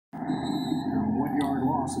1 yard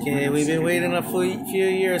loss. Okay, we've been waiting a few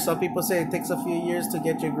years. Some people say it takes a few years to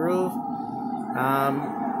get your groove.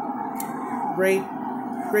 Great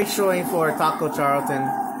showing for Taco Charlton.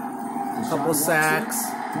 Couple sacks,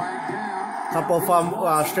 couple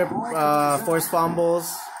forced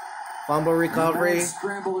fumbles, fumble recovery.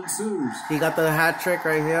 He got the hat trick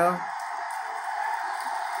right here.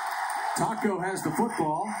 Taco has the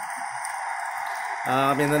football.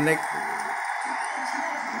 In the neck.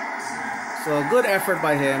 So good effort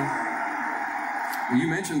by him. You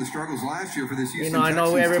mentioned the struggles last year for this Houston. I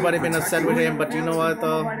know everybody been upset with him, but you know what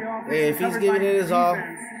though? Hey, if he's giving it his all,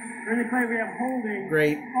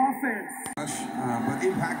 great. But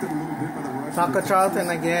impacted a little bit by the rush. Taco Charlton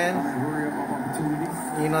again.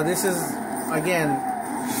 This is again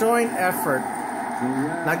showing effort,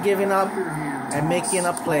 not giving up, and making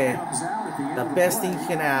a play. The best thing you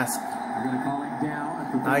can ask.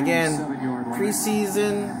 Again,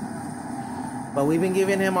 preseason, but we've been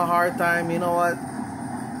giving him a hard time. You know what?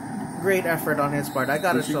 Great effort on his part. I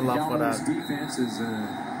gotta show love for that. Defense is a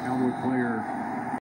Cowboy player